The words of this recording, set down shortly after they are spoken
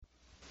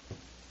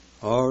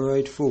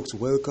Alright folks,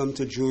 welcome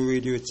to Joe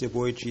Radio. It's your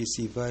boy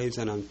GC Vibes,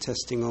 and I'm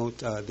testing out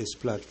this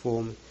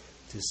platform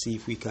to see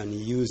if we can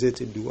use it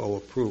to do our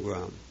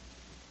program.